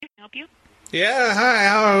help you? Yeah, hi,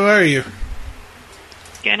 how are you?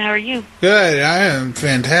 Good, how are you? Good, I am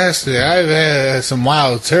fantastic. I've had some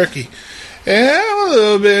wild turkey, and I'm a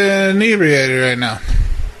little bit inebriated right now.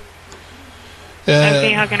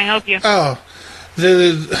 Okay, how can I help you? Oh,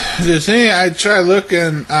 the thing, I tried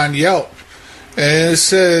looking on Yelp, and it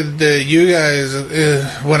said that you guys,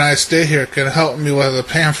 when I stay here, can help me with a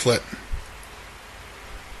pamphlet.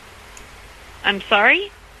 I'm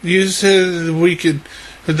sorry? You said we could...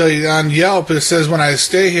 on Yelp, it says when I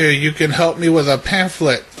stay here, you can help me with a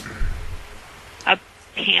pamphlet. A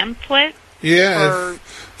pamphlet? Yeah.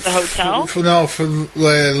 For the hotel? For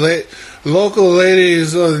local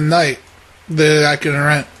ladies of the night that I can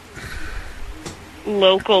rent.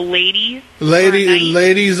 Local ladies?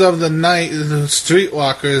 Ladies of the night, the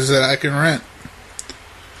streetwalkers that I can rent.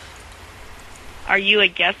 Are you a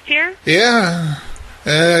guest here? Yeah.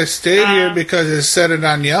 I stayed here because it said it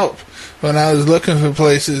on Yelp when I was looking for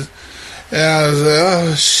places. And I was like,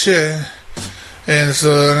 oh, shit. And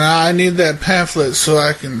so now I need that pamphlet so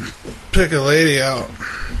I can pick a lady out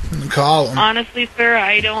and call them. Honestly, sir,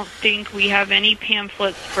 I don't think we have any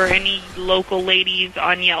pamphlets for any local ladies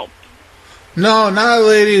on Yelp. No, not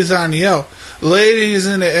ladies on Yelp. Ladies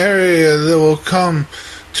in the area that will come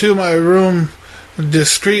to my room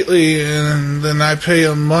discreetly, and then I pay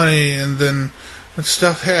them money, and then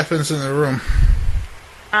stuff happens in the room.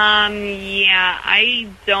 Yeah,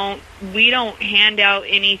 we don't hand out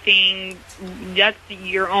anything. That's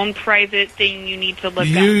your own private thing you need to look up.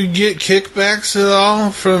 You get kickbacks at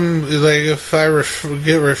all from, like, if I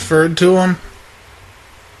get referred to them?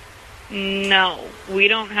 No, we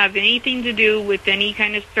don't have anything to do with any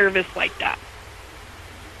kind of service like that.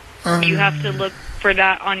 You have to look for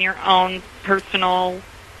that on your own personal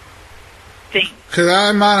thing. Because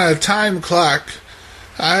I'm on a time clock.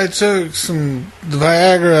 I took some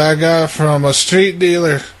Viagra I got from a street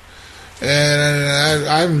dealer, and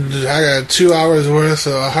I got 2 hours worth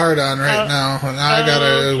of hard on right now, and I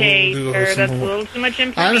gotta do sir, some that's more. a little too much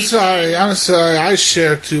information. I'm sorry. I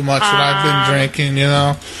share too much when I've been drinking, you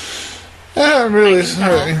know. I'm really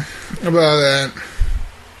sorry about that.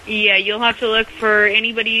 Yeah, you'll have to look for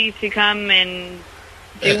anybody to come and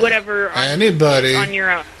do whatever on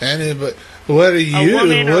your own. Anybody. What are you? What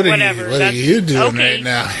are you doing right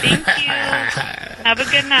now? Thank you. Have a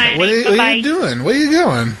good night. What are you doing? Where are you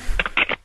going?